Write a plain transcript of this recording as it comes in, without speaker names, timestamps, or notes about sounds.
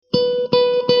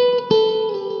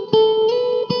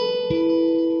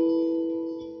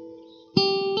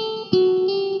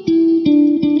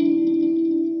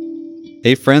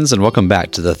Hey friends, and welcome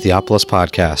back to the Theopolis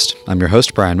Podcast. I'm your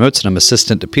host, Brian Motes, and I'm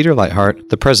assistant to Peter Lightheart,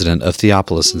 the president of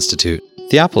Theopolis Institute.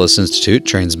 Theopolis Institute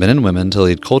trains men and women to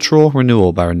lead cultural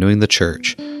renewal by renewing the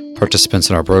church. Participants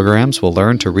in our programs will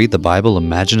learn to read the Bible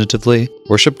imaginatively,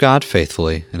 worship God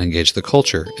faithfully, and engage the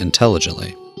culture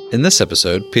intelligently. In this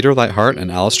episode, Peter Lightheart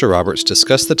and Alistair Roberts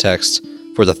discuss the text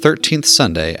for the 13th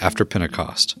Sunday after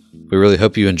Pentecost. We really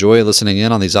hope you enjoy listening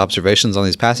in on these observations on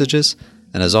these passages,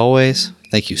 and as always,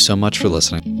 thank you so much for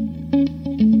listening.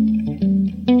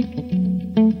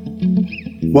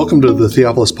 Welcome to the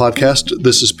Theopolis Podcast.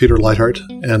 This is Peter Lightheart,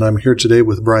 and I'm here today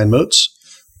with Brian Motes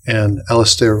and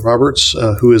Alistair Roberts,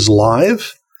 who is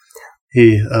live.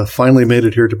 He finally made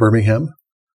it here to Birmingham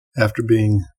after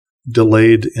being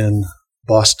delayed in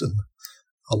Boston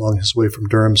along his way from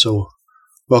Durham. So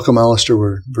welcome, Alistair.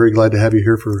 We're very glad to have you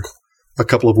here for a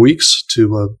couple of weeks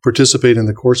to participate in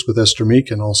the course with Esther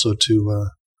Meek and also to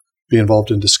be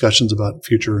involved in discussions about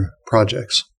future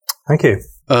projects. Thank you.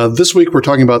 This week we're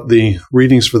talking about the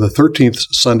readings for the 13th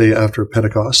Sunday after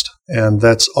Pentecost, and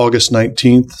that's August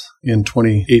 19th in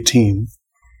 2018.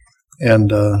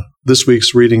 And this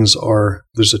week's readings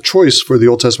there's a choice for the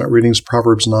Old Testament readings,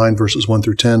 Proverbs 9, verses 1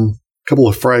 through 10. A couple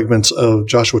of fragments of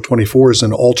Joshua 24 is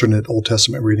an alternate Old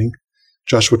Testament reading,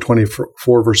 Joshua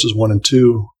 24, verses 1 and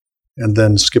 2, and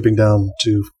then skipping down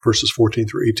to verses 14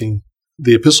 through 18.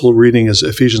 The epistle reading is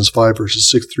Ephesians 5, verses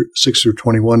 6 through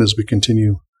 21 as we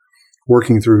continue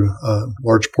working through a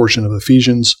large portion of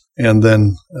Ephesians. And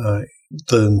then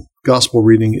the gospel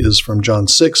reading is from John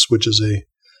 6, which is a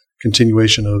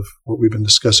continuation of what we've been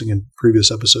discussing in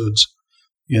previous episodes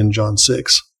in John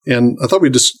 6. And I thought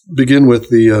we'd just begin with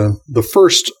the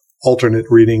first alternate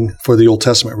reading for the Old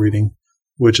Testament reading,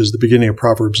 which is the beginning of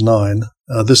Proverbs 9.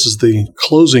 This is the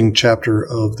closing chapter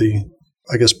of the,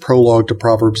 prologue to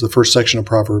Proverbs, the first section of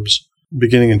Proverbs,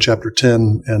 beginning in chapter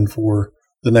 10. And for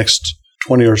the next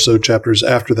 20 or so chapters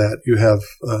after that, you have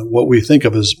what we think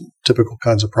of as typical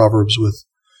kinds of Proverbs with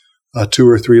 2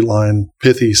 or 3 line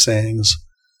pithy sayings.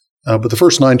 But the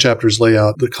first 9 chapters lay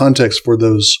out the context for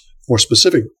those more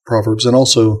specific Proverbs and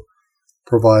also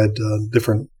provide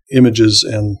different images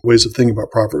and ways of thinking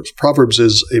about Proverbs. Proverbs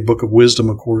is a book of wisdom,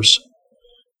 of course.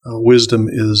 Wisdom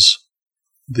is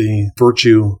the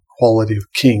virtue quality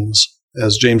of kings.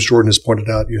 As James Jordan has pointed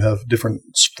out, you have different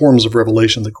forms of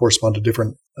revelation that correspond to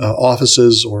different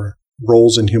offices or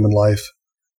roles in human life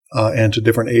and to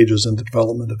different ages in the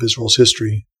development of Israel's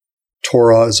history.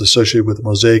 Torah is associated with the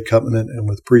Mosaic covenant and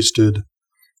with priesthood.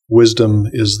 Wisdom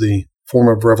is the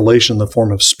form of revelation, the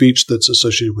form of speech that's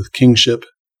associated with kingship.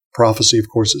 Prophecy, of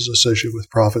course, is associated with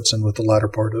prophets and with the latter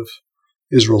part of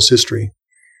Israel's history.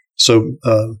 So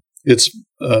it's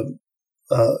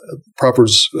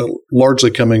Proverbs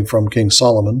largely coming from King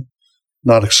Solomon,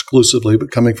 not exclusively,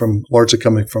 but largely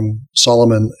coming from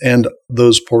Solomon, and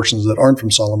those portions that aren't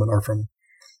from Solomon are from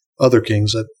other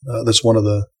kings. That's one of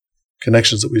the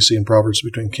connections that we see in Proverbs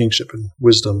between kingship and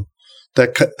wisdom.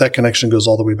 That connection goes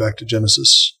all the way back to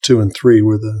Genesis 2 and 3,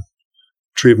 where the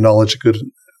tree of knowledge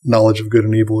of good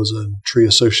and evil is a tree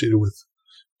associated with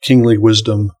kingly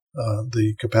wisdom,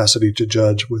 the capacity to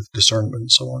judge with discernment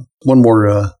and so on. One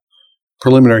more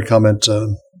preliminary comment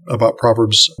about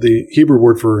Proverbs. The Hebrew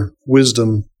word for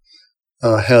wisdom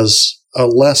has a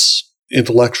less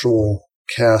intellectual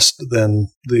cast than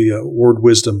the word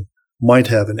wisdom might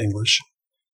have in English.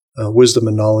 Wisdom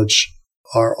and knowledge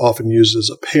are often used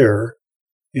as a pair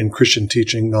in Christian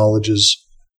teaching. Knowledge is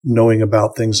knowing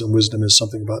about things, and wisdom is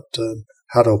something about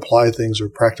how to apply things or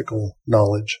practical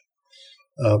knowledge.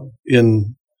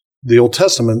 In the Old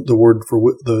Testament, the word for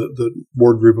the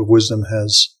word group of wisdom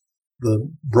has the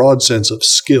broad sense of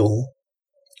skill.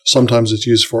 Sometimes it's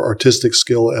used for artistic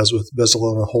skill, as with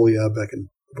Bezalel and Aholiab back in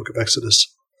the book of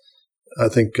Exodus. I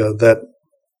think that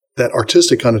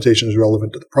artistic connotation is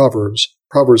relevant to the Proverbs.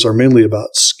 Proverbs are mainly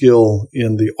about skill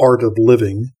in the art of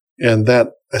living, and that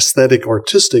aesthetic,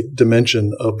 artistic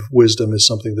dimension of wisdom is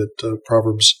something that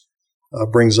Proverbs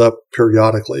brings up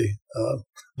periodically.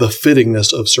 The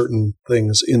fittingness of certain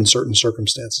things in certain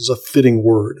circumstances, a fitting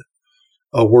word,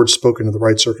 a word spoken in the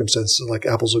right circumstances, like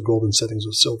apples of gold and settings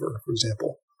of silver, for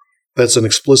example. That's an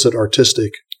explicit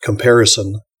artistic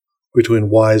comparison between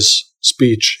wise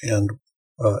speech and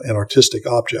an artistic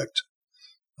object.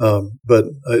 But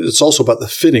it's also about the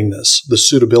fittingness, the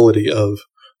suitability of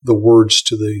the words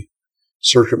to the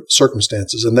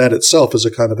circumstances. And that itself is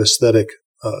a kind of aesthetic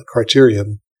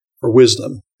criterion for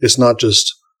wisdom. It's not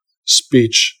just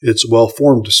speech, it's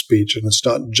well-formed speech, and it's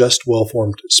not just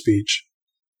well-formed speech,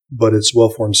 but it's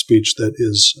well-formed speech that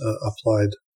is applied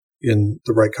in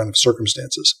the right kind of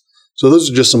circumstances. So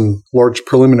those are just some large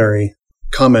preliminary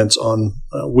comments on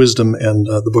wisdom and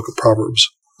the book of Proverbs.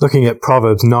 Looking at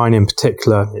Proverbs 9 in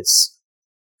particular, it's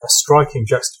a striking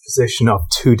juxtaposition of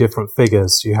two different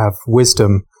figures. You have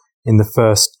wisdom in the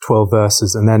first 12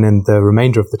 verses, and then in the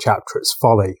remainder of the chapter, it's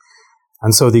folly.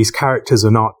 And so these characters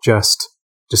are not just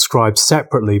described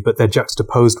separately, but they're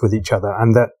juxtaposed with each other.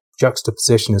 And that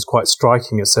juxtaposition is quite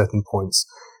striking at certain points,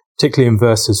 particularly in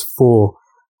verses 4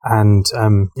 and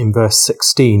in verse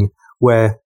 16,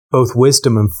 where both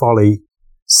wisdom and folly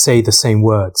say the same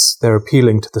words. They're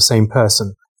appealing to the same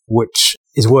person, which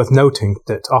is worth noting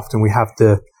that often we have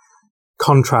the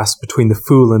contrast between the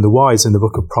fool and the wise in the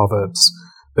book of Proverbs.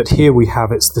 But here we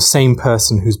have it's the same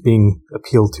person who's being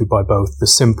appealed to by both, the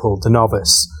simple, the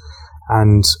novice.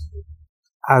 And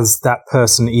as that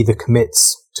person either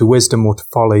commits to wisdom or to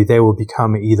folly, they will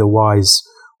become either wise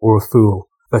or a fool.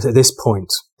 But at this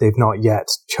point, they've not yet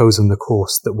chosen the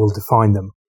course that will define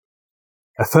them.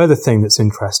 A further thing that's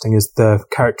interesting is the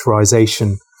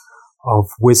characterization of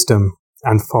wisdom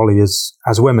and folly as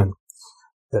women.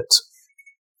 That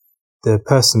the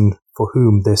person for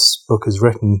whom this book is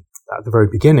written at the very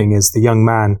beginning is the young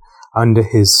man under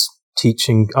the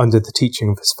teaching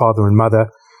of his father and mother.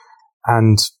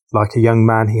 And like a young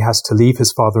man, he has to leave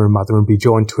his father and mother and be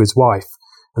joined to his wife.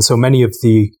 And so many of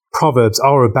the Proverbs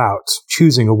are about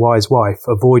choosing a wise wife,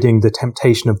 avoiding the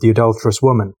temptation of the adulterous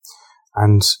woman,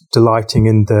 and delighting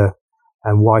in the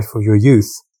wife of your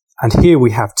youth. And here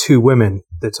we have two women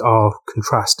that are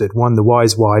contrasted, one the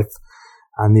wise wife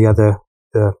and the other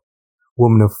the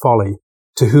woman of folly.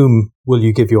 To whom will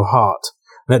you give your heart?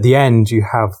 And at the end you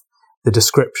have the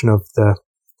description of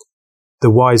the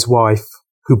wise wife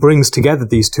who brings together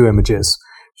these two images.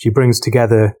 She brings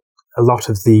together a lot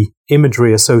of the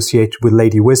imagery associated with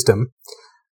Lady Wisdom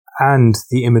and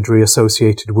the imagery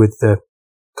associated with the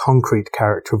concrete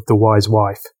character of the wise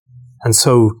wife. And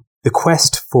so the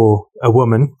quest for a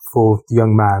woman, for the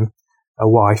young man, a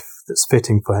wife that's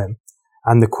fitting for him,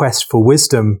 and the quest for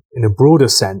wisdom in a broader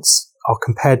sense are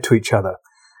compared to each other.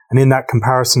 And in that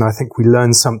comparison, I think we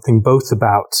learn something both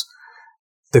about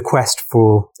the quest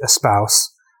for a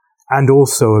spouse and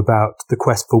also about the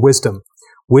quest for wisdom.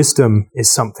 Wisdom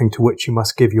is something to which you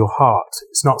must give your heart.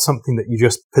 It's not something that you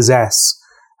just possess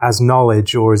as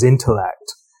knowledge or as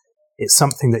intellect. It's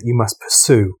something that you must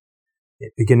pursue,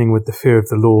 beginning with the fear of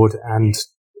the Lord, and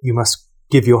you must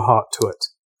give your heart to it.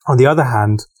 On the other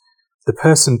hand, the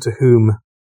person to whom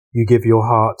you give your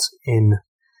heart in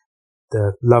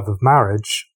the love of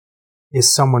marriage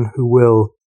is someone who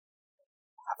will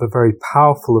have a very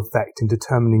powerful effect in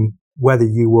determining whether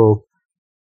you will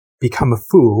become a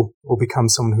fool or become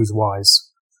someone who's wise.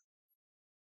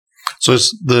 So it's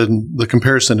the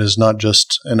comparison is not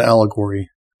just an allegory.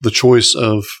 The choice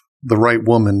of the right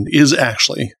woman is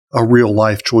actually a real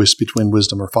life choice between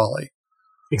wisdom or folly.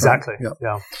 Exactly. Right?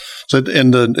 Yeah. So,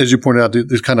 and as you pointed out,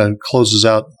 it kind of closes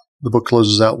out. The book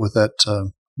closes out with that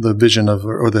the vision of,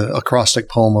 or the acrostic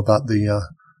poem about the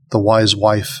wise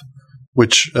wife,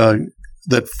 which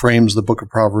that frames the book of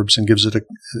Proverbs and gives it a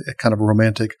kind of a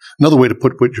romantic. Another way to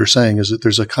put what you're saying is that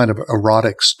there's a kind of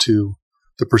erotics to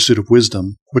the pursuit of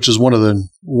wisdom, which is one of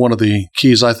the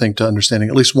keys, I think, to understanding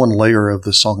at least one layer of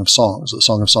the Song of Songs. The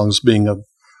Song of Songs being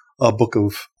a book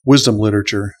of wisdom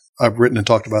literature. I've written and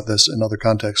talked about this in other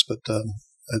contexts, but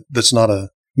that's not a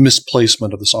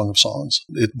misplacement of the Song of Songs.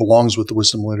 It belongs with the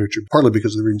wisdom literature, partly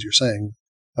because of the reasons you're saying.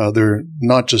 They're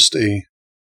not just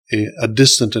a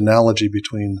distant analogy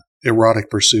between erotic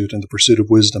pursuit and the pursuit of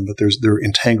wisdom, but they're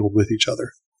entangled with each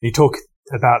other. You talk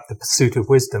about the pursuit of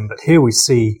wisdom, but here we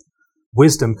see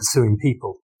wisdom pursuing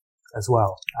people as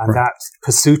well. And right. That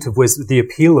pursuit of wisdom, the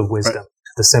appeal of wisdom,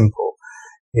 right. The simple,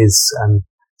 is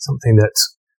something that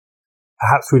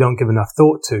perhaps we don't give enough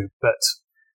thought to, but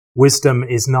wisdom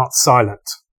is not silent.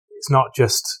 It's not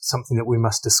just something that we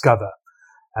must discover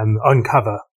and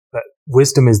uncover, but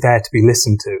wisdom is there to be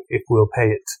listened to if we'll pay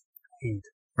it heed.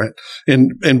 Right.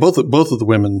 And both of the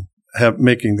women have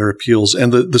making their appeals.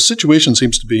 And the situation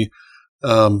seems to be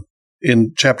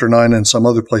in chapter 9 and some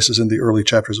other places in the early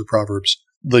chapters of Proverbs,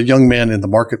 the young man in the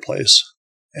marketplace,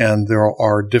 and there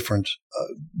are different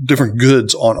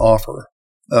goods on offer.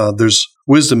 There's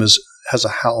wisdom has a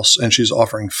house and she's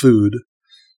offering food.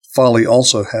 Folly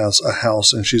also has a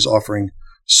house and she's offering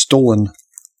stolen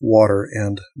water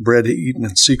and bread eaten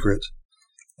in secret.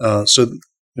 So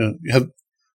you have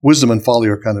wisdom and folly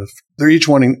are they're each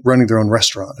running their own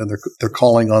restaurant, and they're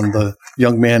calling on the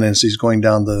young man as he's going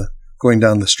down the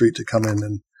street to come in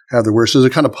and have their work. So they're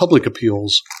kind of public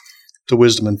appeals to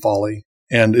wisdom and folly,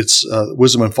 and it's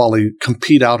wisdom and folly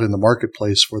compete out in the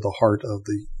marketplace for the heart of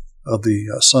the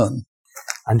son.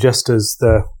 And just as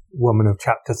the woman of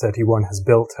chapter 31 has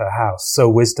built her house, so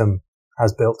wisdom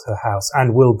has built her house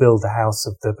and will build the house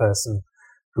of the person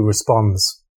who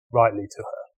responds rightly to her.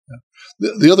 Yeah.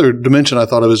 The other dimension I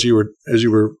thought of as you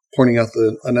were pointing out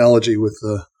the analogy with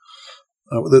the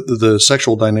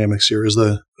sexual dynamics here is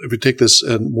if you take this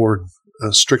more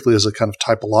strictly as a kind of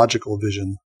typological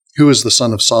vision, who is the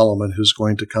son of Solomon who's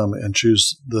going to come and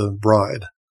choose the bride?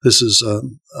 This is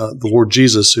the Lord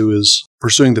Jesus, who is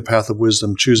pursuing the path of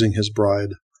wisdom, choosing his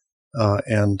bride,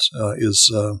 and is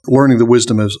learning the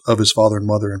wisdom of his father and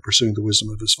mother and pursuing the wisdom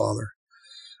of his father.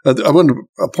 I want to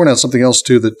point out something else,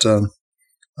 too, that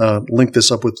linked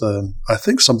this up with, I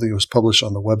think, something that was published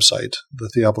on the website, the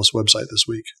Theopolis website this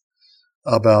week,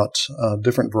 about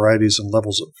different varieties and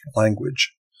levels of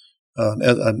language. A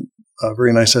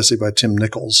very nice essay by Tim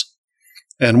Nichols.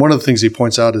 And one of the things he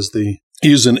points out is he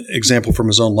used an example from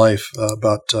his own life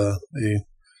about a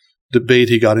debate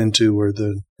he got into where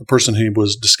the person he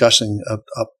was discussing a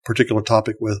particular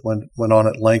topic with went on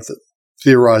at length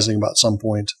theorizing about some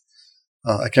point.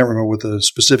 I can't remember what the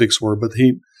specifics were, but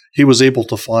he was able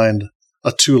to find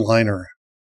a two-line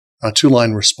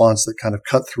response that kind of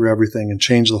cut through everything and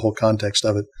changed the whole context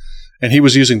of it. And he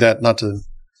was using that not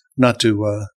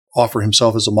to offer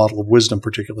himself as a model of wisdom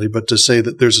particularly, but to say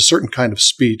that there's a certain kind of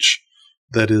speech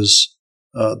that is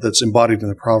that's embodied in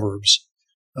the Proverbs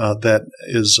that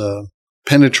is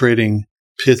penetrating,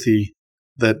 pithy,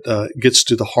 that gets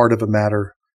to the heart of a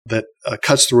matter, that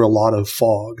cuts through a lot of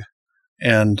fog,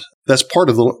 and that's part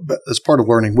of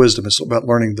learning wisdom. It's about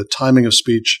learning the timing of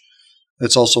speech.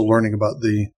 It's also learning about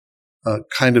the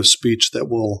kind of speech that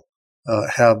will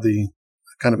have the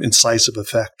kind of incisive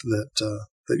effect that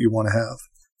you want to have.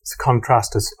 It's a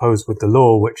contrast, I suppose, with the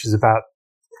law, which is about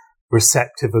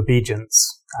receptive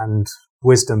obedience, and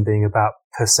wisdom being about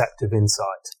perceptive insight.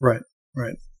 Right.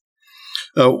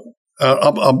 I'll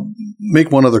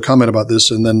make one other comment about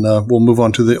this, and then we'll move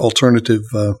on to the alternative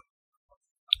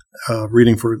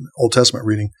reading for Old Testament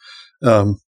reading.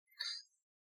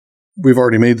 We've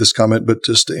already made this comment, but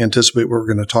just to anticipate what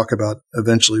we're going to talk about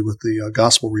eventually with the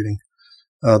gospel reading,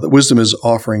 that wisdom is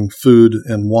offering food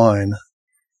and wine.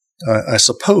 I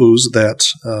suppose that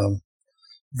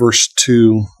verse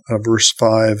 2, verse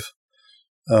 5,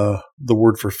 the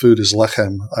word for food is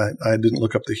lechem. I didn't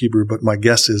look up the Hebrew, but my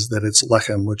guess is that it's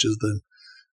lechem, which is the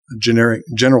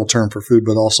general term for food,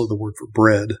 but also the word for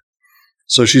bread.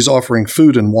 So she's offering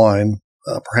food and wine,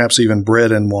 perhaps even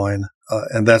bread and wine,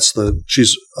 and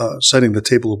she's setting the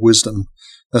table of wisdom.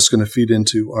 That's going to feed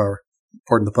into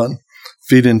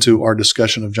our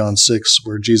discussion of John 6,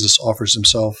 where Jesus offers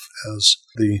himself as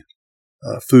the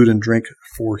food and drink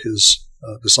for his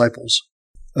disciples.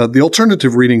 The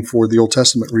alternative reading for the Old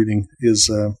Testament reading is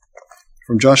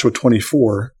from Joshua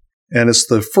 24, and it's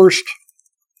the first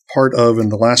part of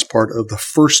and the last part of the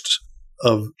first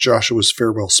of Joshua's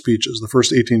farewell speeches. The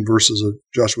first 18 verses of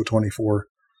Joshua 24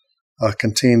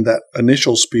 contain that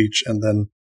initial speech, and then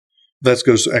that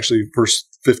goes to actually verse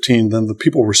 15. Then the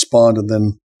people respond, and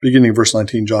then beginning of verse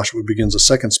 19, Joshua begins a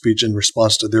second speech in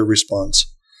response to their response.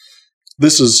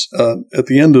 This is at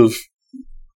the end of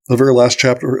the very last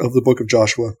chapter of the book of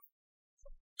Joshua.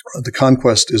 The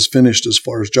conquest is finished as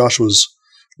far as Joshua's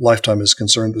lifetime is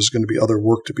concerned. There's going to be other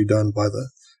work to be done by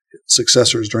the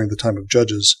successors during the time of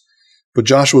Judges. But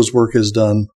Joshua's work is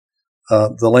done.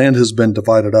 The land has been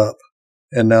divided up,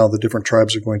 and now the different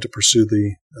tribes are going to pursue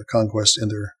the conquest in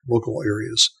their local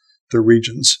areas, their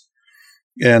regions.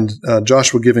 And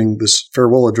Joshua giving this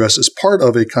farewell address is part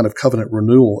of a kind of covenant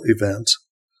renewal event.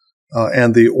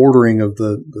 And the ordering of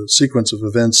the sequence of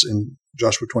events in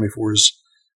Joshua 24 is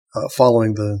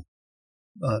following the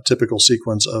typical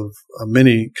sequence of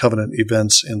many covenant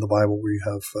events in the Bible, where you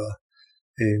have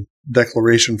a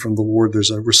declaration from the Lord,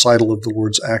 there's a recital of the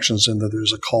Lord's actions, and then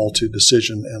there's a call to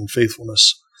decision and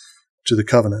faithfulness to the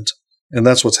covenant. And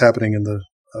that's what's happening in the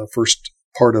first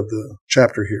part of the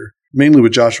chapter here, mainly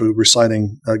with Joshua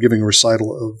giving a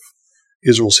recital of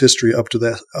Israel's history up to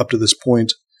this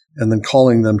point, and then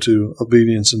calling them to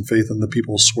obedience and faith, and the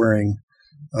people swearing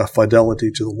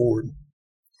fidelity to the Lord.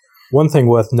 One thing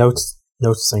worth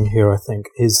noticing here, I think,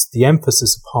 is the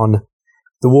emphasis upon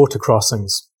the water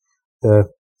crossings, the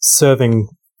serving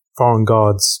foreign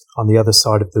gods on the other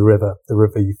side of the river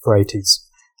Euphrates,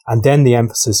 and then the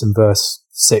emphasis in verse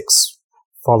 6,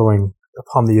 following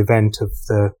upon the event of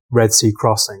the Red Sea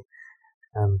crossing.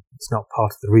 It's not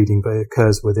part of the reading, but it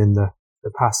occurs within the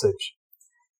passage.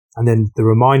 And then the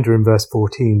reminder in verse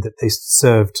 14 that they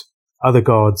served other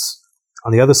gods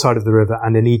on the other side of the river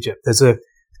and in Egypt. There's a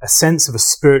sense of a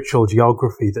spiritual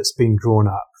geography that's being drawn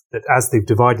up, that as they've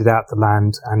divided out the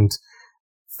land and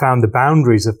found the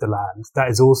boundaries of the land, that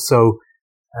is also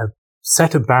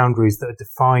set of boundaries that are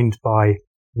defined by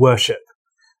worship.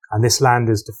 And this land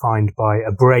is defined by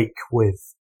a break with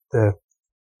the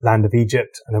land of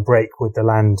Egypt and a break with the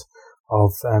land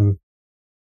of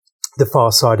the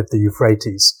far side of the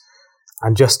Euphrates.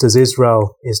 And just as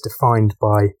Israel is defined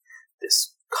by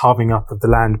this carving up of the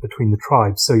land between the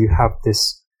tribes, so you have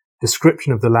this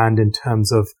description of the land in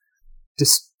terms of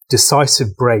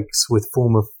decisive breaks with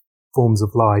forms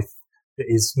of life that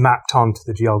is mapped onto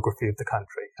the geography of the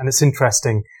country. And it's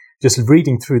interesting, just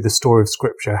reading through the story of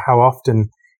Scripture, how often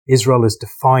Israel is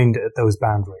defined at those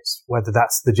boundaries, whether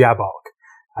that's the Jabbok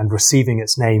and receiving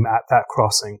its name at that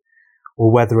crossing,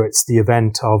 or whether it's the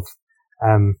event of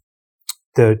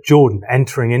the Jordan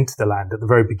entering into the land at the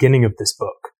very beginning of this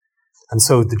book. And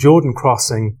so the Jordan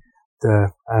crossing,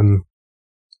 the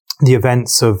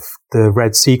events of the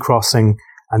Red Sea crossing,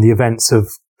 and the events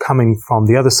of coming from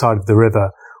the other side of the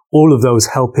river, all of those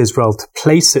help Israel to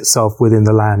place itself within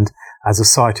the land as a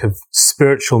site of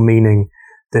spiritual meaning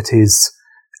that is,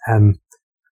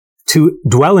 to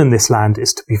dwell in this land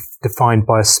is to be defined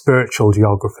by a spiritual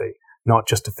geography, not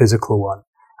just a physical one.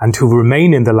 And to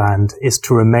remain in the land is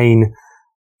to remain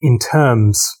in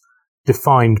terms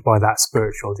defined by that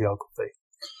spiritual geography.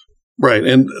 Right.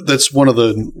 And that's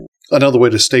another way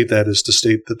to state that is to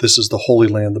state that this is the Holy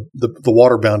Land. The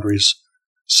water boundaries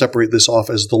separate this off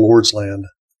as the Lord's land,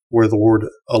 where the Lord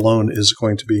alone is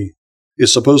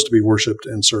supposed to be worshipped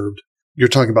and served. You're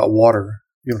talking about water.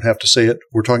 You don't have to say it.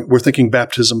 We're thinking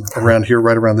baptism around here,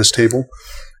 right around this table.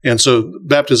 And so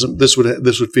baptism, this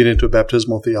would feed into a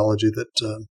baptismal theology that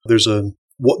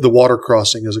the water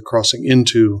crossing is a crossing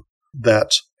into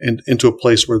that, into a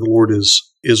place where the Lord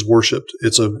is worshipped.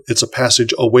 It's a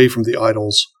passage away from the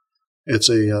idols. It's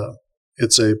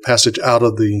a passage out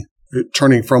of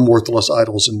turning from worthless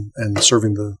idols and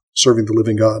serving the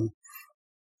living God.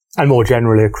 And more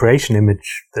generally, a creation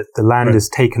image that the land is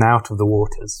taken out of the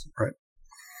waters. Right.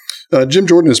 Jim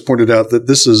Jordan has pointed out that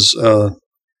this is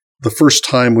the first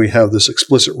time we have this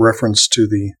explicit reference to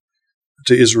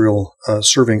Israel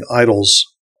serving idols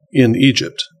in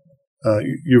Egypt.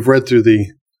 You've read through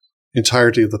the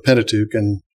entirety of the Pentateuch,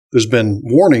 and there's been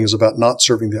warnings about not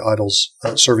serving the idols,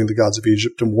 serving the gods of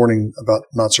Egypt, and warning about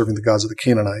not serving the gods of the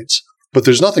Canaanites. But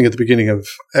there's nothing at the beginning of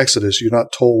Exodus. You're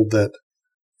not told that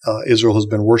Israel has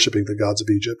been worshiping the gods of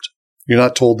Egypt. You're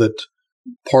not told that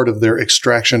part of their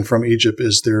extraction from Egypt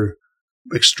is their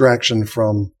extraction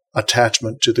from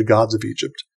attachment to the gods of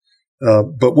Egypt.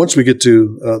 But once we get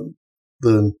to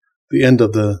the end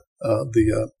of the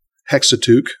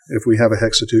Hexateuch, if we have a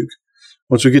Hexateuch,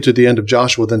 once we get to the end of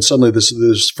Joshua, then suddenly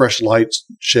there's fresh light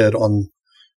shed on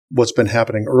what's been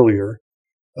happening earlier.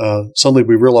 Suddenly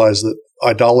we realize that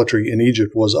idolatry in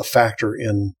Egypt was a factor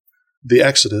in the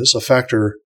Exodus, a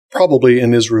factor probably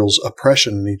in Israel's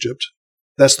oppression in Egypt.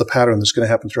 That's the pattern that's going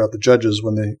to happen throughout the Judges.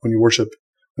 When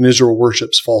Israel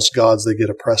worships false gods, they get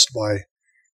oppressed by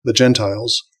the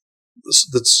Gentiles.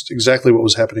 That's exactly what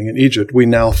was happening in Egypt. We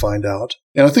now find out.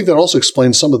 And I think that also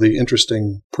explains some of the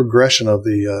interesting progression of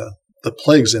the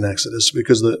plagues in Exodus,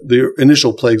 because the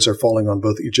initial plagues are falling on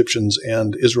both Egyptians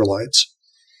and Israelites.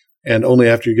 And only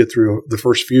after you get through the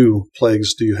first few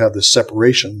plagues do you have this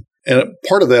separation. And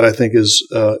part of that, I think, is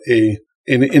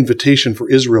an invitation for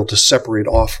Israel to separate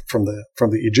off from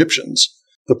the Egyptians.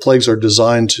 The plagues are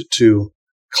designed to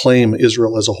claim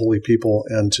Israel as a holy people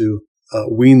and to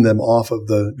wean them off of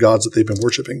the gods that they've been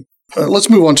worshiping. Let's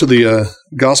move on to the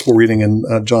gospel reading in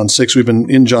John 6. We've been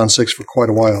in John 6 for quite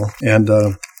a while, and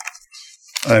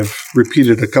I've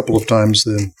repeated a couple of times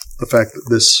the fact that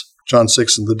this John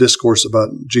 6 and the discourse about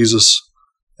Jesus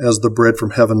as the bread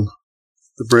from heaven,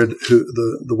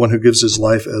 the one who gives his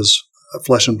life as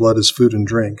flesh and blood, as food and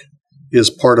drink, is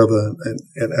part of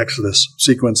an Exodus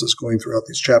sequence that's going throughout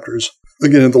these chapters.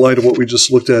 Again, in the light of what we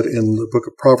just looked at in the book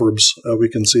of Proverbs, we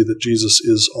can see that Jesus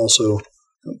is also,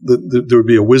 there would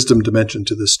be a wisdom dimension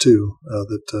to this too,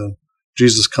 that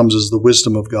Jesus comes as the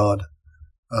wisdom of God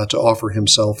to offer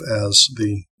himself as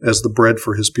the bread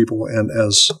for his people and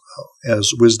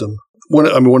as wisdom. One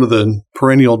of the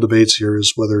perennial debates here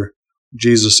is whether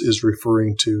Jesus is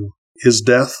referring to his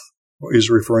death, or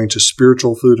he's referring to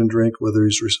spiritual food and drink, whether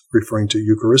he's referring to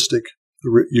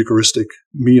the Eucharistic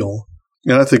meal.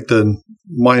 And I think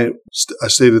I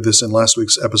stated this in last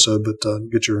week's episode, but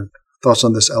get your thoughts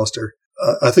on this, Alistair.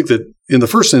 I think that in the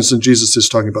first instance, Jesus is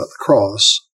talking about the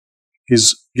cross.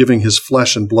 He's giving his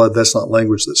flesh and blood. That's not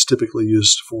language that's typically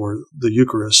used for the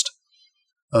Eucharist.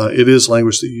 It is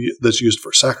language that's used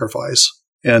for sacrifice.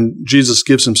 And Jesus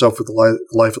gives himself for the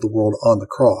life of the world on the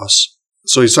cross.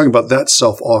 So he's talking about that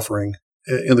self-offering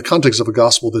in the context of a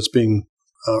gospel that's being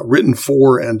written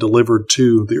for and delivered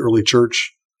to the early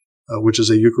church which is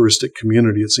a Eucharistic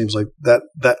community. It seems like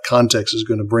that context is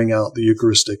going to bring out the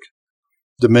Eucharistic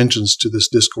dimensions to this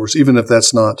discourse, even if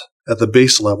that's not at the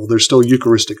base level. There's still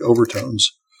Eucharistic overtones.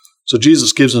 So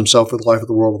Jesus gives himself for the life of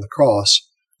the world on the cross,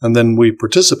 and then we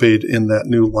participate in that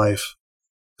new life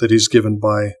that he's given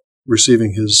by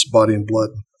receiving his body and blood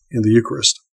in the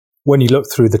Eucharist. When you look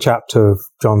through the chapter of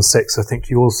John 6, I think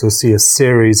you also see a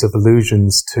series of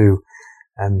allusions to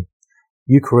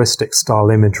Eucharistic style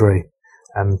imagery.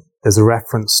 There's a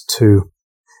reference to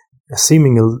a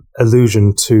seeming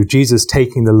allusion to Jesus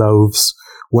taking the loaves.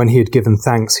 When he had given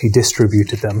thanks, he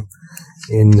distributed them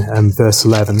in verse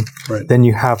 11. Right. Then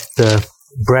you have the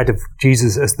bread of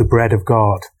Jesus as the bread of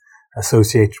God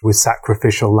associated with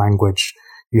sacrificial language.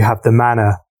 You have the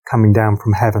manna coming down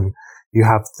from heaven. You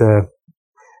have the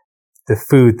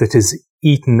food that is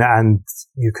eaten and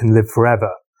you can live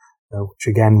forever, which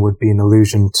again would be an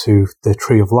allusion to the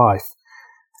tree of life.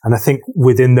 And I think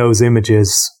within those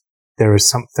images, there is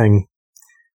something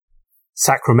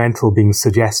sacramental being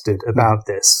suggested about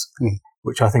this,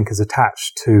 which I think is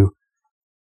attached to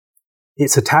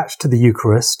the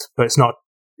Eucharist, but it's not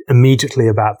immediately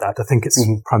about that. I think it's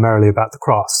primarily about the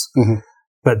cross.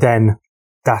 But then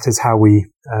that is how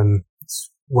it's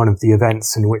one of the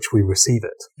events in which we receive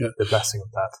it, the blessing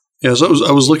of that. Yeah, so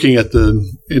I was looking at the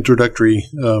introductory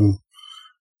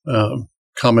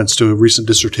comments to a recent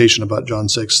dissertation about John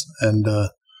 6, and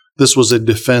this was a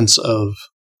defense of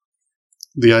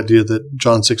the idea that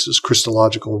John 6 is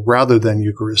Christological rather than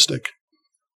Eucharistic,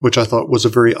 which I thought was a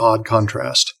very odd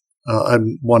contrast. I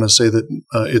want to say that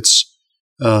it's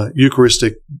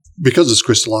Eucharistic because it's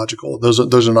Christological. Those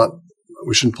are not.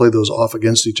 We shouldn't play those off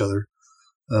against each other,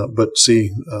 but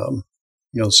see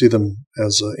them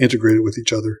as integrated with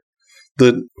each other.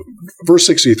 The verse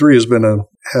 63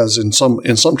 has in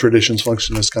some traditions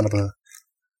functioned as kind of a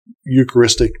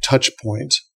Eucharistic touch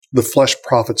point. The flesh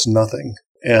profits nothing,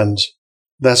 and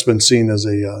that's been seen as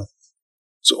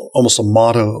almost a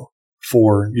motto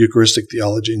for Eucharistic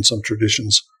theology in some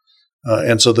traditions.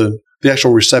 And so the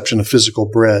actual reception of physical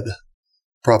bread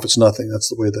profits nothing. That's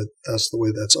the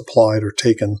way that's applied or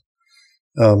taken.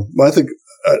 But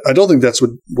I don't think that's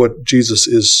what Jesus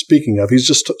is speaking of. He's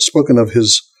just spoken of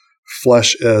his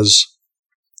flesh as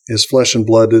his flesh and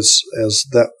blood as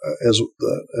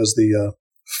the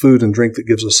food and drink that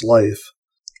gives us life.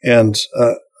 And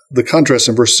the contrast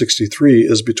in verse 63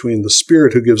 is between the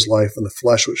Spirit who gives life and the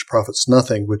flesh which profits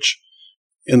nothing, which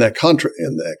in that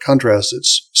contrast,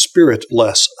 it's spirit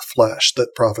less flesh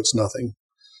that profits nothing.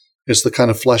 It's the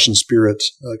kind of flesh and spirit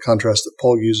contrast that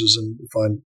Paul uses and we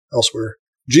find elsewhere.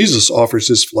 Jesus offers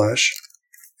his flesh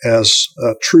as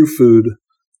true food,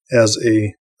 as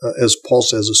Paul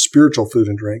says, a spiritual food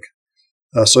and drink.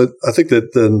 So I think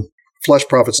that the flesh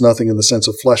profits nothing in the sense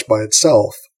of flesh by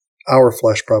itself. Our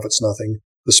flesh profits nothing.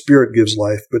 The Spirit gives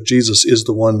life, but Jesus is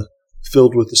the one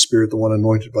filled with the Spirit, the one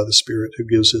anointed by the Spirit who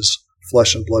gives his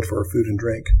flesh and blood for our food and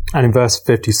drink. And in verse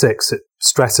 56, it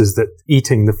stresses that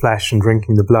eating the flesh and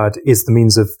drinking the blood is the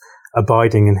means of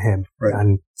abiding in him. Right.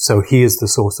 And so he is the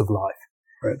source of life.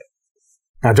 Right.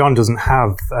 Now, John doesn't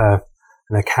have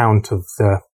an account of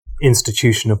the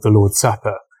institution of the Lord's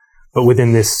Supper, but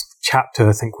within this chapter,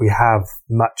 I think we have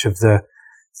much of the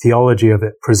theology of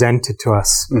it presented to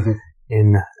us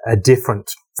in a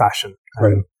different fashion.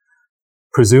 Right.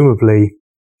 Presumably,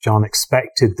 John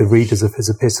expected the readers of his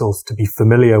epistles to be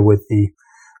familiar with the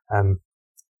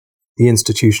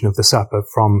institution of the supper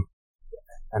from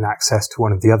an access to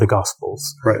one of the other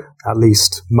Gospels, right? At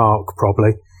least Mark,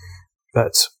 probably.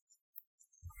 But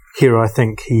here I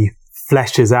think he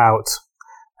fleshes out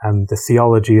the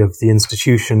theology of the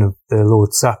institution of the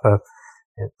Lord's Supper,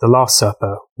 the Last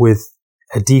Supper, with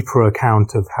a deeper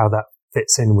account of how that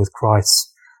fits in with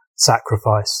Christ's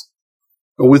sacrifice.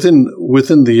 Within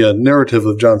the narrative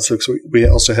of John 6, we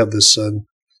also have this,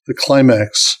 the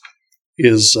climax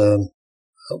leads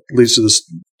to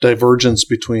this divergence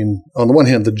between, on the one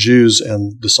hand, the Jews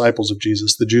and disciples of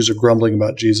Jesus. The Jews are grumbling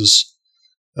about Jesus.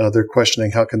 They're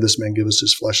questioning, how can this man give us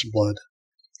his flesh and blood?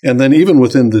 And then even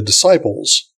within the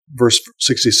disciples, verse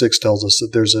 66 tells us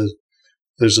that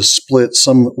there's a split.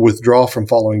 Some withdraw from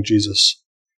following Jesus.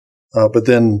 But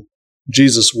then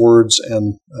Jesus' words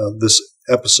and this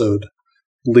episode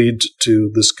lead to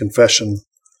this confession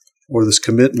or this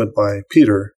commitment by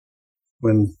Peter.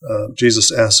 When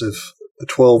Jesus asks if the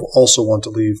 12 also want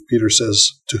to leave, Peter says,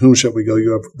 "To whom shall we go?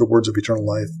 You have the words of eternal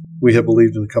life. We have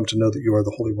believed and come to know that you are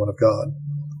the Holy One of God."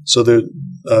 So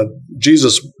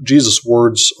Jesus'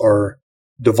 words are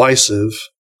divisive,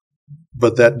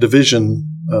 but that division,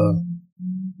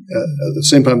 at the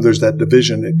same time there's that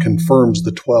division, it confirms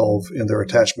the 12 in their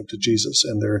attachment to Jesus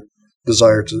and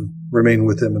desire to remain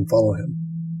with him and follow him.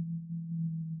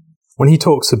 When he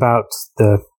talks about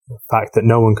the fact that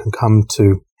no one can come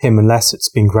to him unless it's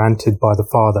been granted by the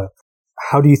Father,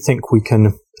 how do you think we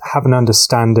can have an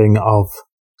understanding of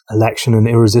election and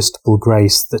irresistible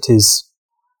grace that is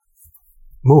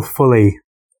more fully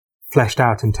fleshed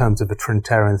out in terms of a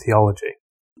Trinitarian theology?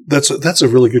 That's a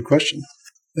really good question.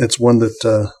 It's one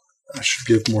that I should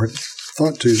give more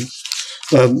thought to.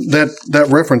 That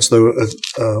reference, though,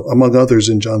 among others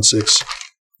in John 6,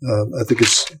 I think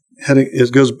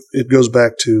it goes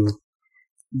back to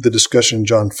the discussion in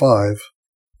John 5,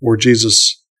 where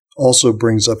Jesus also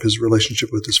brings up his relationship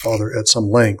with his Father at some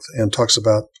length and talks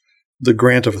about the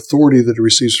grant of authority that he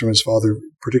receives from his Father,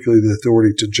 particularly the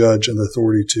authority to judge and the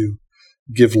authority to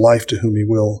give life to whom he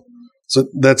will. So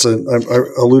I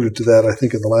alluded to that, I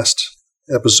think, in the last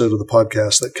episode of the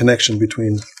podcast, that connection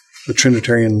between the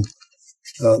Trinitarian,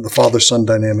 the Father-Son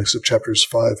dynamics of chapters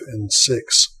 5 and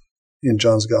 6 in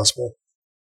John's Gospel.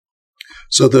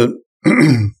 So the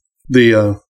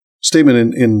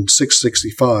statement in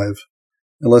 665,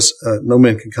 unless no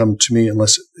man can come to me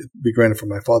unless it be granted from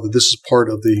my Father, this is part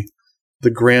of the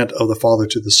grant of the Father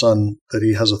to the Son, that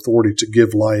he has authority to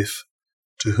give life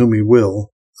to whom he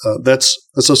will. That's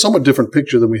a somewhat different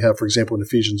picture than we have, for example, in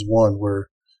Ephesians 1, where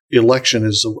election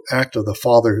is the act of the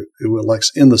Father who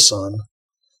elects in the Son.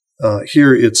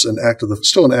 Here it's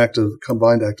still an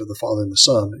combined act of the Father and the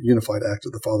Son, a unified act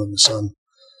of the Father and the Son.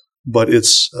 But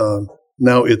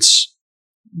now it's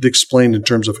explained in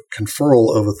terms of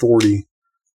conferral of authority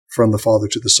from the Father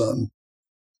to the Son.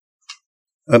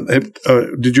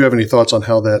 Did you have any thoughts on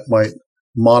how that might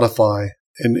modify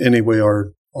in any way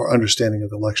our understanding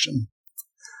of election?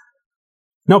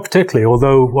 Not particularly,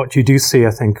 although what you do see,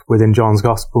 I think, within John's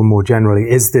Gospel more generally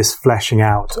is this fleshing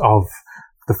out of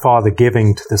the Father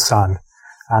giving to the Son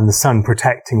and the Son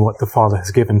protecting what the Father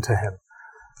has given to him.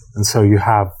 And so you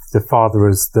have the Father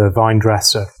as the vine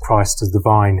dresser, Christ as the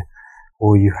vine,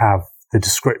 or you have the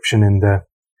description in the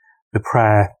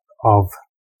prayer of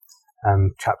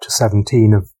chapter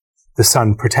 17 of the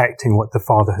Son protecting what the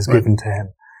Father has given to him.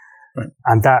 Right.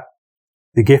 And that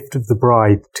the gift of the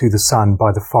bride to the Son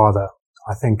by the Father,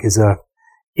 I think,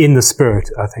 in the Spirit,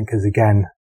 I think is again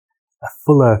a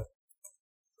fuller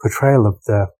portrayal of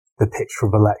the picture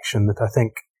of election that I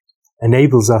think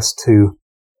enables us to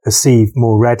perceive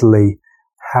more readily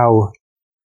how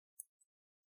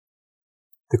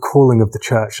the calling of the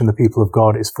church and the people of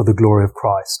God is for the glory of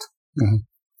Christ. Mm-hmm.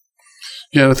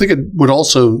 Yeah, I think it would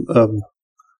also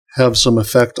have some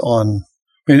effect on.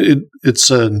 I mean, it's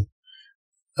the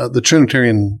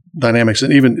Trinitarian dynamics,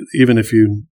 and even if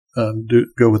you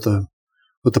go with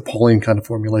the Pauline kind of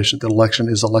formulation, that election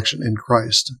is election in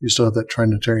Christ, you still have that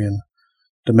Trinitarian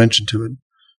dimension to it,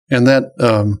 and that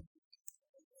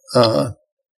I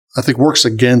think works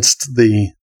against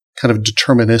the kind of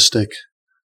deterministic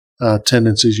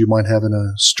tendencies you might have in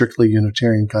a strictly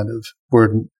Unitarian kind of,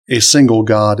 where a single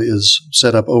God is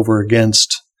set up over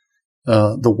against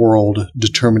the world,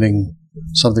 determining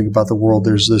something about the world.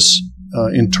 There's this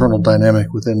internal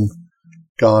dynamic within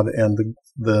God and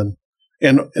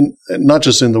and not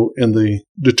just in the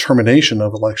determination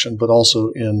of election, but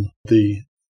also in the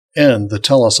end, the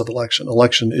telos of election.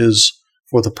 Election is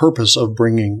for the purpose of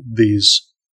bringing these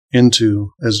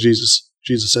into, as Jesus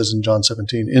says in John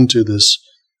 17, into this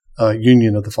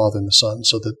union of the Father and the Son,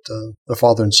 so that the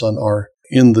Father and Son are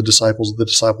in the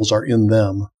disciples are in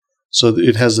them. So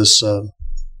it has this the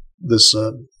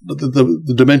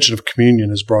dimension of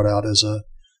communion is brought out as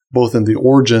both in the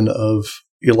origin of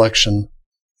election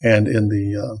and in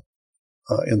the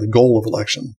goal of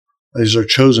election. These are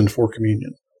chosen for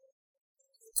communion.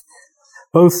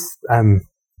 Both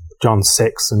John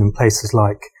 6 and in places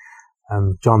like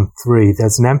John 3,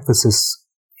 there's an emphasis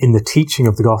in the teaching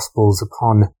of the Gospels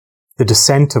upon the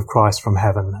descent of Christ from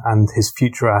heaven and his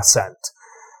future ascent,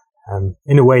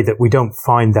 in a way that we don't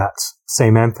find that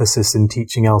same emphasis in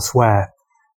teaching elsewhere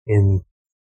in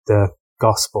the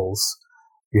Gospels.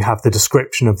 You have the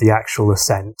description of the actual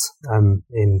ascent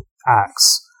in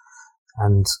Acts,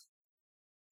 and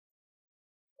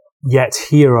yet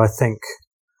here I think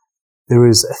there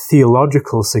is a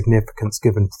theological significance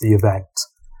given to the event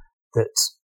that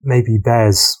maybe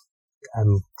bears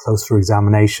closer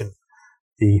examination.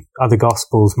 The other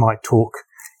Gospels might talk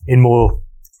in more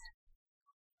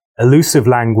elusive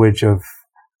language of,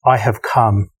 I have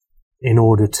come in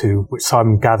order to, which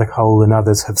Simon Gathercole and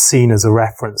others have seen as a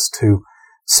reference to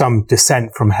some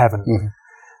descent from heaven. Mm-hmm.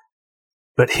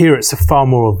 But here it's a far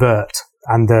more overt,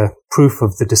 and the proof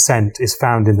of the descent is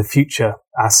found in the future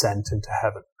ascent into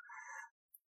heaven.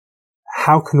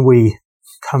 How can we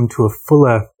come to a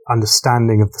fuller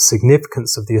understanding of the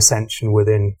significance of the ascension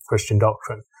within Christian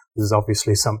doctrine. This is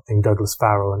obviously something Douglas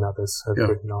Farrell and others have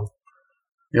written on.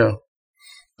 Yeah.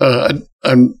 I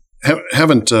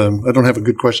don't have a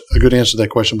good answer to that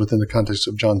question within the context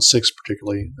of John 6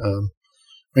 particularly.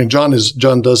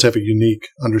 John does have a unique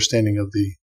understanding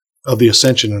of the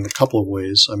ascension in a couple of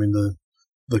ways. I mean,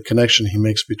 the connection he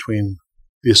makes between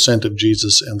the ascent of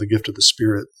Jesus and the gift of the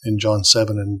Spirit in John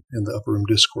 7 and in the Upper Room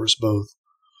Discourse both.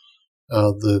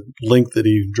 The link that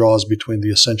he draws between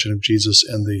the ascension of Jesus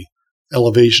and the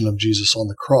elevation of Jesus on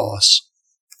the cross,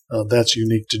 that's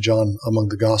unique to John among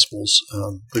the Gospels,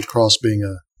 the cross being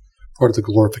a part of the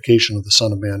glorification of the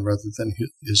Son of Man rather than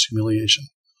his humiliation.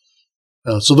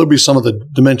 So there'll be some of the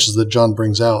dimensions that John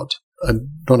brings out. I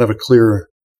don't have a clear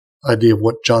idea of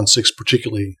what John 6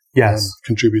 particularly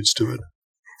contributes to it.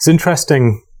 It's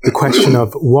interesting, the question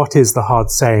of what is the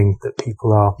hard saying that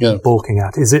people are balking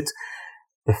at. Is it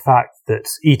the fact that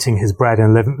eating his bread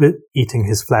and eating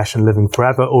his flesh and living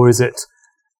forever, or is it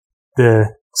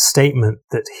the statement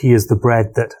that he is the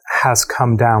bread that has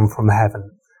come down from heaven?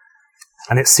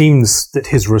 And it seems that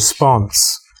his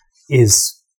response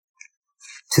is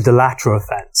to the latter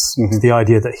offense, to the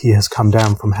idea that he has come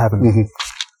down from heaven.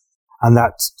 And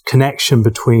that connection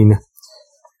between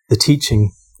the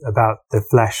teaching about the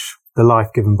flesh, the life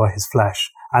given by his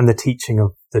flesh, and the teaching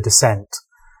of the descent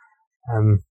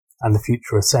and the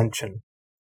future ascension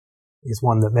is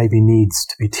one that maybe needs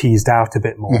to be teased out a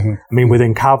bit more. I mean,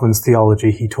 within Calvin's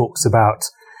theology, he talks about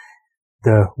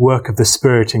the work of the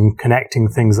Spirit in connecting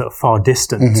things that are far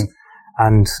distant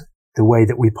and the way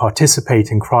that we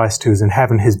participate in Christ who is in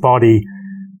heaven, his body,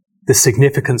 the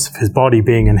significance of his body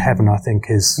being in heaven, I think,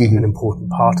 is an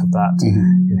important part of that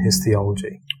in his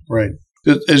theology. Right.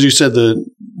 As you said,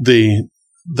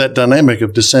 that dynamic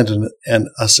of descent and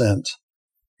ascent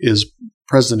is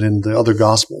present in the other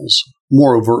Gospels,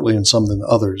 more overtly in some than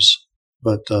others.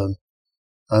 But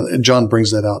John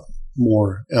brings that out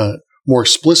more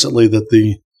explicitly, that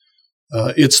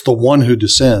it's the one who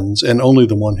descends, and only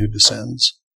the one who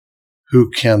descends, who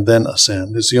can then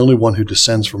ascend. It's the only one who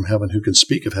descends from heaven who can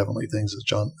speak of heavenly things,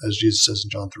 as Jesus says in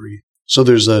John 3. So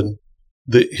there's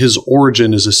his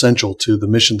origin is essential to the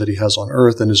mission that he has on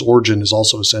earth, and his origin is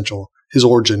also essential. His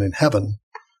origin in heaven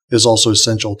is also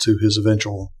essential to his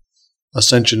eventual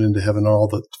ascension into heaven and all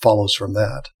that follows from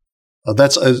that.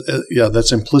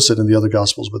 That's implicit in the other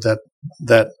Gospels, but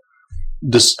that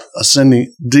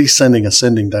descending,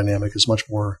 ascending dynamic is much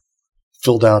more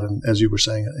filled out, as you were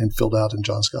saying, and filled out in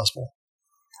John's Gospel.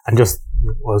 And just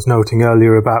what I was noting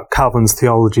earlier about Calvin's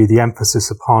theology, the emphasis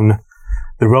upon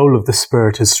the role of the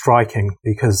Spirit is striking,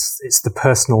 because it's the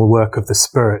personal work of the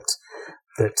Spirit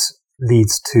that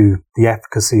leads to the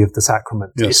efficacy of the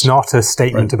sacrament. Yes. It's not a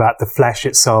statement about the flesh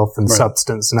itself and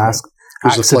substance and accidents.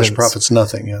 Because the flesh profits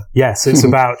nothing, Yes, it's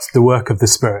about the work of the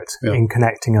Spirit in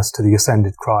connecting us to the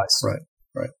ascended Christ.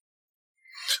 Right.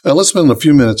 Let's spend a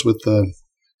few minutes with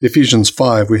Ephesians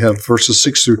 5. We have verses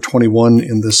 6 through 21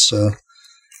 in this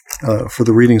for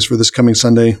the readings for this coming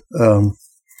Sunday.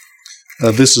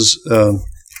 This is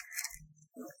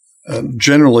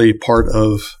generally part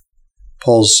of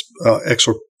Paul's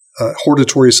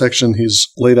hortatory section. He's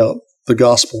laid out the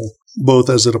gospel, both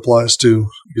as it applies to,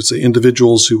 you could say,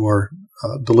 individuals who are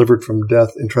delivered from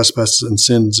death in trespasses and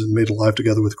sins and made alive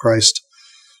together with Christ,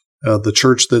 the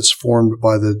church that's formed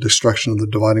by the destruction of the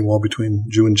dividing wall between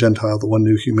Jew and Gentile, the one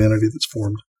new humanity that's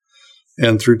formed.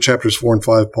 And through chapters 4 and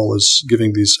 5, Paul is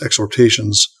giving these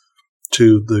exhortations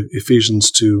to the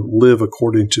Ephesians to live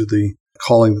according to the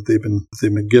calling that they've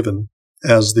been given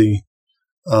as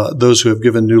those who have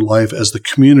given new life, as the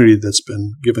community that's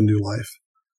been given new life,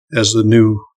 as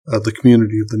the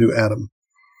community of the new Adam.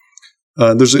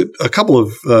 There's a couple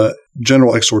of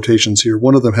general exhortations here.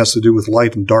 One of them has to do with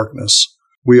light and darkness.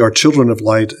 We are children of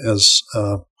light as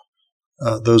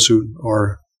those who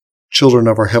are children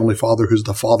of our Heavenly Father, who's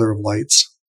the Father of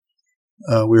lights.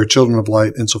 We are children of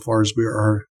light insofar as we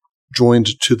are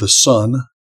joined to the Son,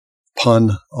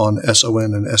 pun on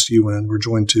S-O-N and S-U-N. We're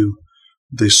joined to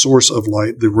the source of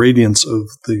light, the radiance of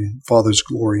the Father's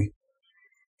glory.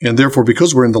 And therefore,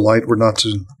 because we're in the light, we're not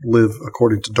to live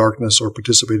according to darkness or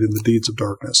participate in the deeds of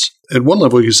darkness. At one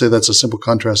level, you could say that's a simple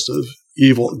contrast of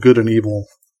evil, good and evil.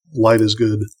 Light is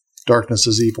good, darkness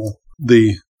is evil.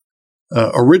 The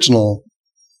original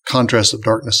contrast of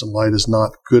darkness and light is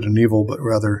not good and evil, but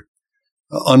rather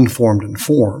unformed and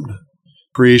formed.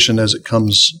 Creation, as it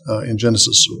comes in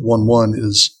Genesis 1:1,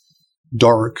 is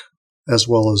dark as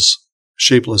well as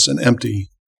shapeless and empty,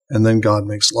 and then God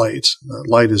makes light.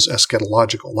 Light is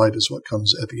eschatological. Light is what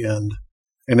comes at the end,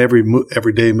 and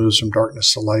every day moves from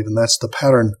darkness to light, and that's the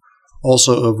pattern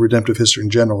also of redemptive history in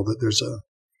general, that there's a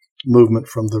movement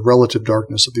from the relative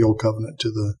darkness of the Old Covenant to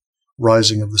the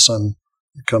rising of the sun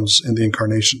that comes in the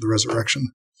incarnation of the resurrection.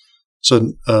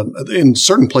 So in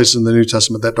certain places in the New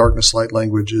Testament, that darkness-light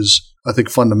language is, I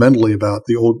think, fundamentally about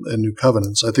the Old and New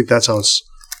Covenants. I think that's how it's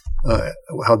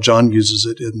how John uses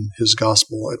it in his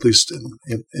gospel, at least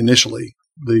initially.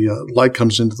 The light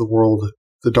comes into the world,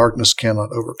 the darkness cannot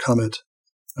overcome it.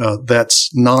 That's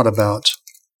not about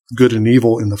good and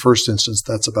evil in the first instance.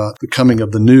 That's about the coming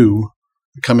of the new,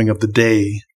 the coming of the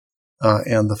day,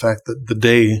 and the fact that the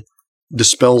day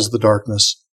dispels the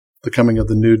darkness. The coming of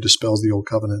the new dispels the Old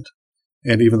Covenant.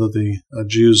 And even though the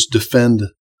Jews defend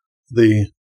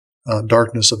the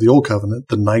darkness of the Old Covenant,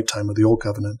 the nighttime of the Old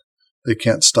Covenant, they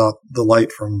can't stop the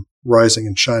light from rising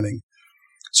and shining.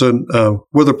 So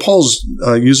whether Paul's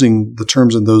using the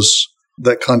terms in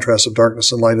that contrast of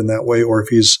darkness and light in that way, or if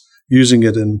he's using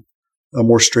it in a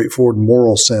more straightforward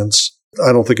moral sense,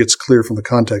 I don't think it's clear from the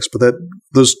context. But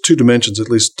those two dimensions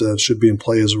at least should be in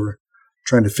play as we're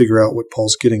trying to figure out what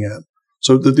Paul's getting at.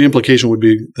 So the implication would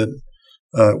be that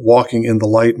walking in the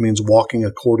light means walking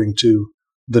according to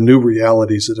the new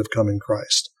realities that have come in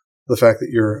Christ. The fact that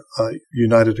you're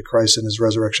united to Christ in his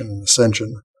resurrection and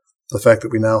ascension. The fact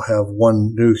that we now have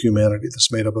one new humanity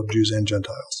that's made up of Jews and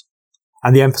Gentiles.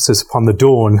 And the emphasis upon the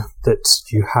dawn that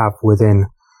you have within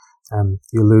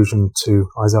the allusion to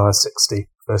Isaiah 60,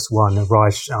 verse 1,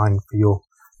 arise, shine, for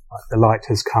the light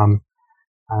has come,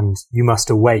 and you must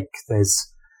awake.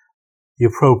 There's the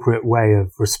appropriate way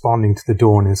of responding to the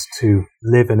dawn is to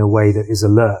live in a way that is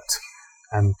alert,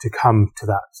 and to come to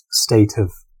that state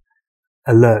of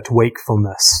alert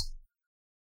wakefulness.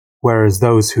 Whereas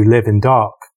those who live in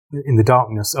the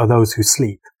darkness are those who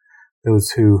sleep,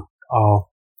 those who are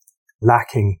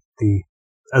lacking the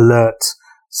alert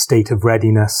state of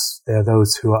readiness. They're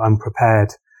those who are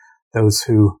unprepared, those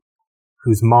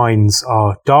whose minds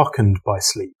are darkened by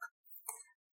sleep.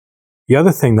 The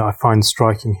other thing that I find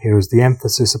striking here is the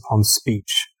emphasis upon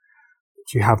speech,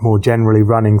 which you have more generally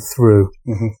running through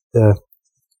the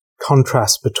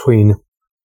contrast between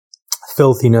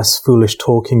filthiness, foolish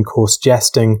talking, coarse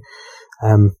jesting,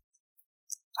 and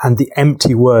the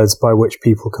empty words by which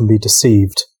people can be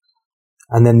deceived.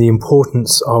 And then the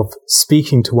importance of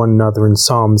speaking to one another in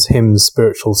psalms, hymns,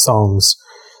 spiritual songs,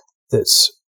 that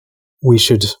we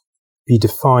should be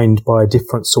defined by a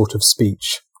different sort of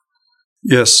speech.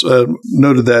 Yes,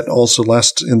 noted that also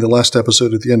in the last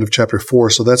episode at the end of chapter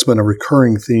 4. So that's been a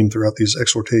recurring theme throughout these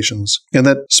exhortations. And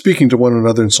that speaking to one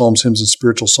another in psalms, hymns, and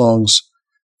spiritual songs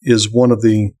is one of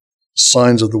the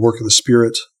signs of the work of the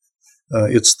Spirit.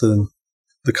 It's the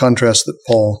contrast that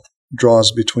Paul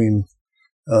draws between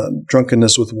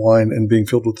drunkenness with wine and being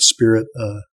filled with the Spirit.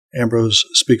 Ambrose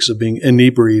speaks of being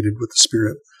inebriated with the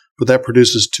Spirit, but that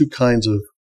produces two kinds of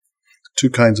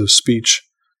speech,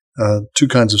 two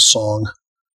kinds of song,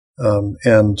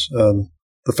 and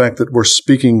the fact that we're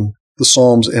speaking the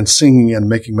Psalms and singing and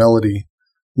making melody.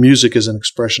 Music is an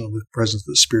expression of the presence of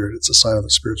the Spirit. It's a sign of the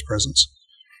Spirit's presence.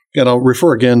 And I'll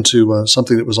refer again to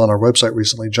something that was on our website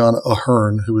recently. John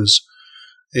Ahern, who is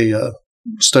doing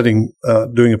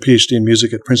a PhD in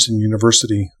music at Princeton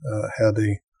University, had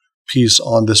a piece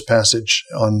on this passage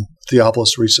on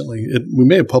Theophilus recently. We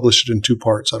may have published it in two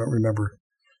parts. I don't remember.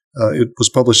 It was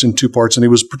published in two parts, and he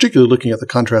was particularly looking at the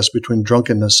contrast between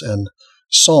drunkenness and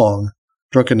song,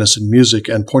 drunkenness and music,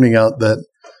 and pointing out that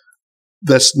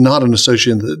that's not an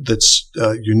association that's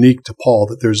unique to Paul,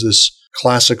 that there's this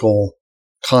classical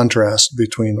contrast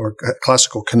between, or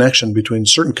classical connection between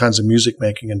certain kinds of music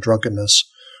making and drunkenness,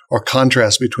 or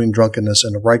contrast between drunkenness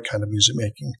and the right kind of music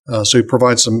making. So he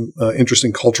provides some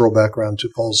interesting cultural background to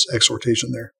Paul's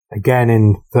exhortation there. Again,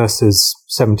 in verses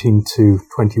 17 to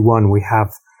 21, we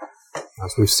have,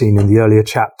 as we've seen in the earlier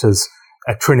chapters,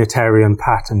 a Trinitarian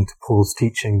pattern to Paul's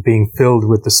teaching, being filled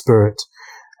with the Spirit,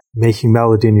 making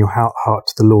melody in your heart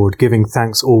to the Lord, giving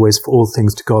thanks always for all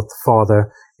things to God the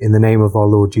Father in the name of our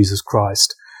Lord Jesus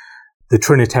Christ. The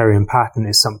Trinitarian pattern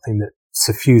is something that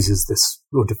suffuses this,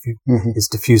 or is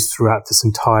diffused throughout this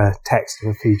entire text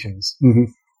of Ephesians.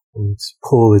 And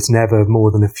Paul is never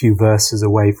more than a few verses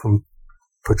away from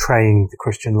portraying the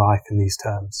Christian life in these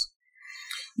terms.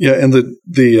 Yeah, and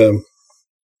the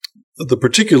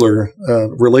particular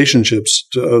relationships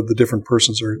of the different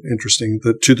persons are interesting.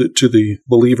 To the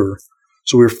believer,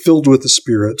 so we're filled with the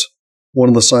Spirit. One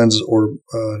of the signs or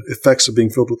effects of being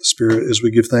filled with the Spirit is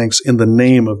we give thanks in the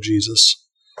name of Jesus,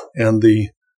 and the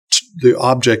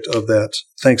object of that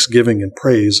thanksgiving and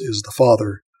praise is the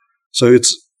Father. So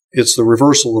it's the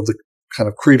reversal of the kind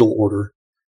of creedal order: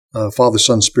 Father,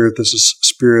 Son, Spirit. This is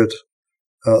Spirit,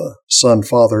 Son,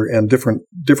 Father, and different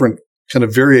kind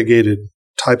of variegated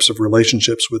types of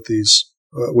relationships with these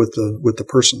with the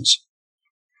persons.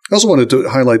 I also wanted to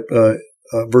highlight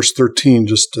verse 13.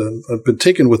 I've been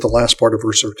taken with the last part of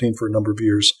verse 13 for a number of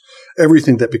years.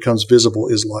 Everything that becomes visible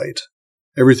is light.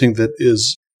 Everything that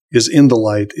is in the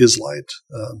light is light.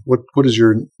 What is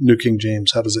your New King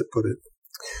James? How does it put it?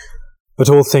 But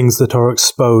all things that are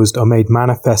exposed are made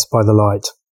manifest by the light,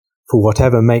 for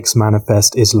whatever makes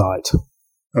manifest is light.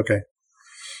 Okay.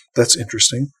 That's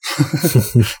interesting.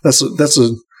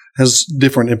 Has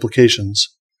different implications.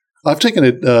 I've taken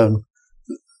it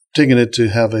to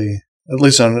have at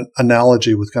least an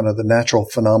analogy with kind of the natural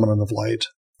phenomenon of light.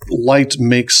 Light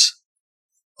makes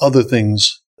other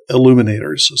things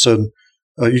illuminators. So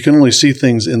you can only see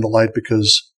things in the light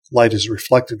because light is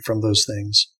reflected from those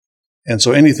things. And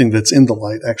so anything that's in the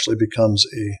light actually becomes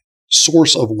a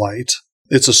source of light.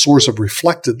 It's a source of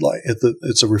reflected light.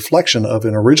 It's a reflection of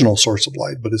an original source of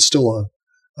light, but it's still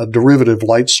a derivative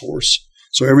light source.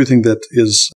 So everything that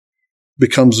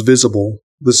becomes visible,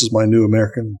 this is my New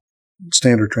American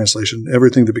Standard Translation,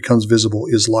 everything that becomes visible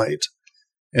is light.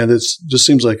 And it just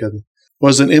seems like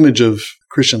as an image of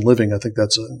Christian living, I think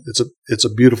it's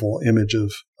a beautiful image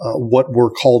of what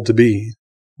we're called to be,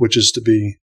 which is to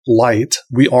be light.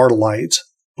 We are light,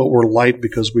 but we're light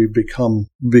because we become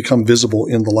visible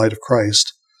in the light of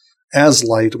Christ. As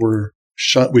light,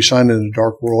 we shine in a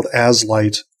dark world. As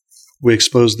light, we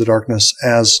expose the darkness.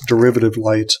 As derivative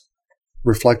light,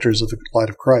 reflectors of the light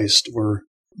of Christ,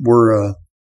 we're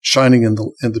shining in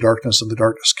the darkness, and the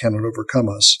darkness cannot overcome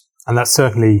us. And that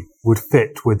certainly would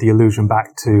fit with the allusion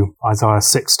back to Isaiah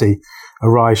 60.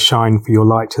 Arise, shine, for your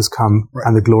light has come, right,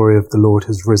 and the glory of the Lord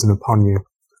has risen upon you.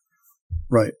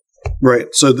 Right.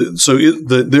 So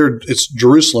it's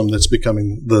Jerusalem that's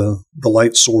becoming the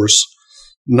light source,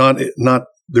 not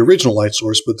the original light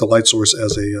source, but the light source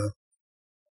as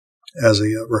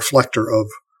a reflector of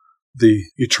the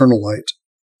eternal light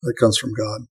that comes from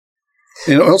God.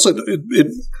 And also,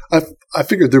 I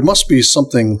figured there must be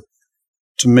something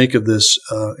to make of this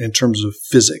in terms of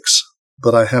physics,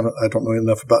 but I don't know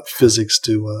enough about physics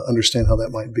to understand how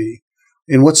that might be.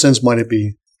 In what sense might it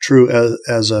be true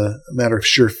as a matter of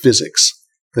sheer physics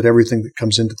that everything that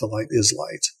comes into the light is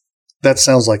light? That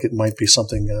sounds like it might be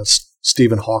something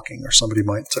Stephen Hawking or somebody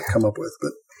might come up with.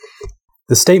 But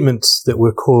the statements that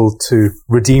we're called to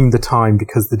redeem the time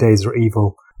because the days are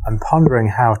evil, I'm pondering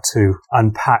how to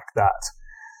unpack that.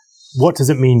 What does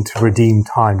it mean to redeem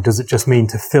time? Does it just mean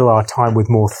to fill our time with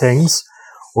more things?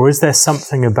 Or is there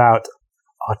something about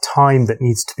our time that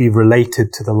needs to be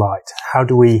related to the light? How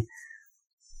do we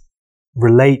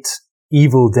relate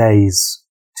evil days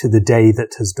to the day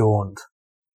that has dawned?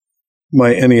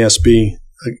 My NASB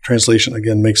translation,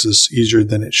 again, makes this easier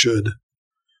than it should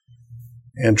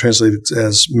and translated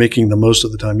as making the most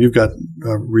of the time. You've got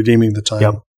redeeming the time,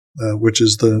 yep, which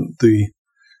is the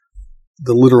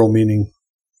literal meaning.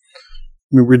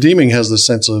 I mean, redeeming has the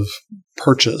sense of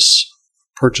purchase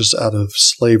out of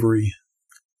slavery.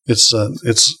 It's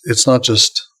not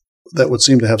just, that would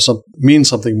seem to have mean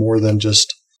something more than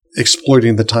just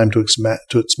exploiting the time to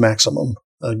its maximum,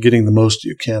 getting the most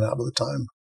you can out of the time.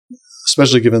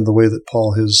 Especially given the way that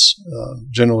Paul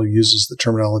generally uses the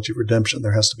terminology redemption,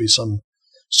 there has to be some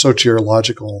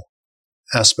soteriological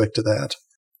aspect to that.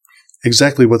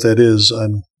 Exactly what that is,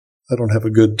 I don't have a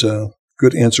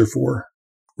good answer for.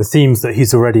 The themes that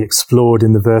he's already explored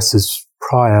in the verses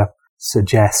prior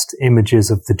suggest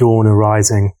images of the dawn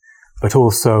arising, but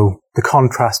also the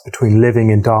contrast between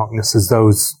living in darkness as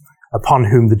those upon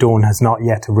whom the dawn has not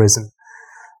yet arisen.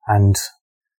 And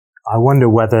I wonder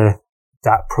whether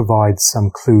that provides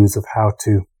some clues of how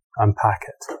to unpack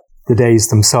it. The days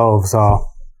themselves are,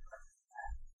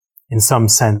 in some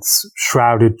sense,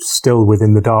 shrouded still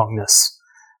within the darkness,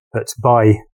 but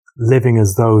by living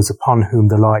as those upon whom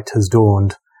the light has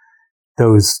dawned,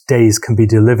 those days can be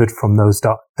delivered from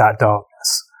that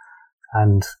darkness,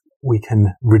 and we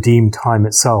can redeem time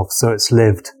itself so it's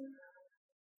lived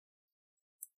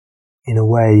in a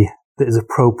way that is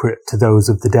appropriate to those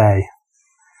of the day.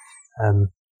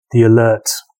 The alert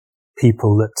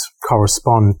people that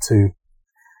correspond to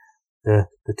the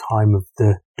time of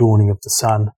the dawning of the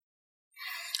sun.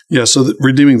 Yeah, so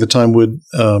redeeming the time would,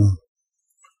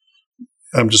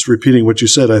 I'm just repeating what you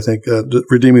said, I think,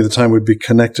 redeeming the time would be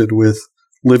connected with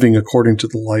living according to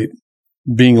the light,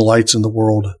 being lights in the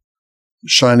world,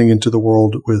 shining into the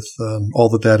world with all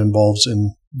that involves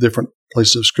in different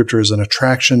places of Scripture as an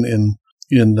attraction.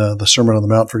 In the Sermon on the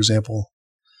Mount, for example,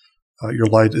 your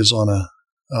light is on a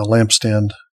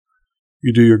lampstand.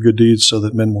 You do your good deeds so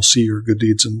that men will see your good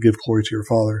deeds and give glory to your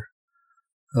Father.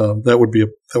 That would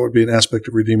be an aspect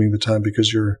of redeeming the time,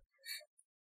 because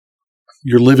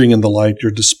you're living in the light,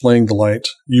 you're displaying the light,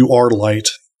 you are light,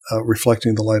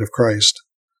 reflecting the light of Christ.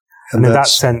 And in that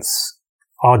sense,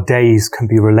 our days can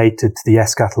be related to the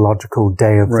eschatological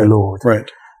day of the Lord. Right.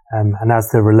 And as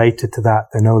they're related to that,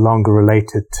 they're no longer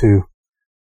related to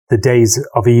the days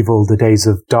of evil, the days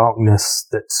of darkness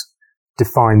that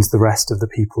defines the rest of the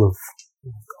people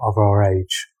of our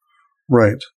age.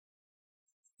 Right.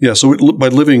 Yeah. So by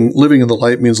living in the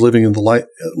light means living in the light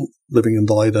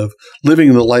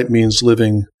means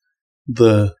living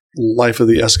the life of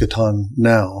the eschaton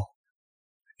now,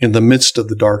 in the midst of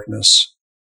the darkness.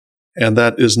 And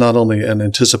that is not only an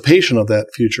anticipation of that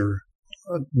future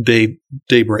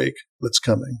daybreak that's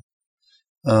coming,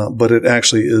 but it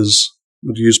actually is,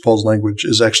 to use Paul's language,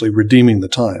 is actually redeeming the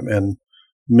time and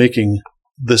making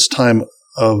this time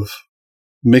of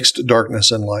mixed darkness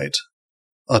and light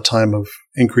a time of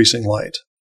increasing light.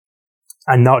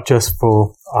 And not just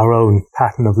for our own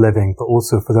pattern of living, but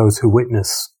also for those who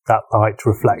witness that light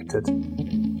reflected.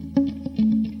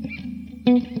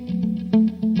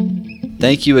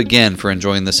 Thank you again for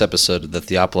enjoying this episode of the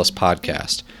Theopolis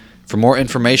Podcast. For more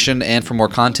information and for more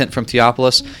content from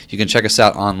Theopolis, you can check us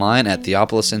out online at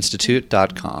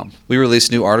theopolisinstitute.com. We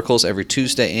release new articles every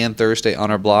Tuesday and Thursday on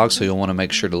our blog, so you'll want to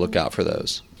make sure to look out for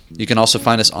those. You can also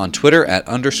find us on Twitter at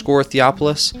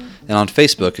 _Theopolis and on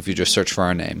Facebook if you just search for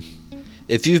our name.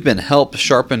 If you've been helped,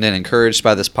 sharpened, and encouraged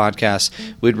by this podcast,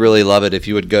 we'd really love it if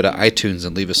you would go to iTunes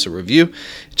and leave us a review.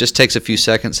 It just takes a few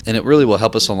seconds, and it really will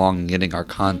help us along in getting our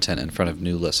content in front of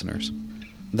new listeners.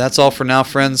 That's all for now,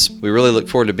 friends. We really look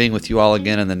forward to being with you all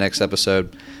again in the next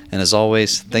episode. And as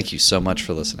always, thank you so much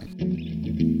for listening.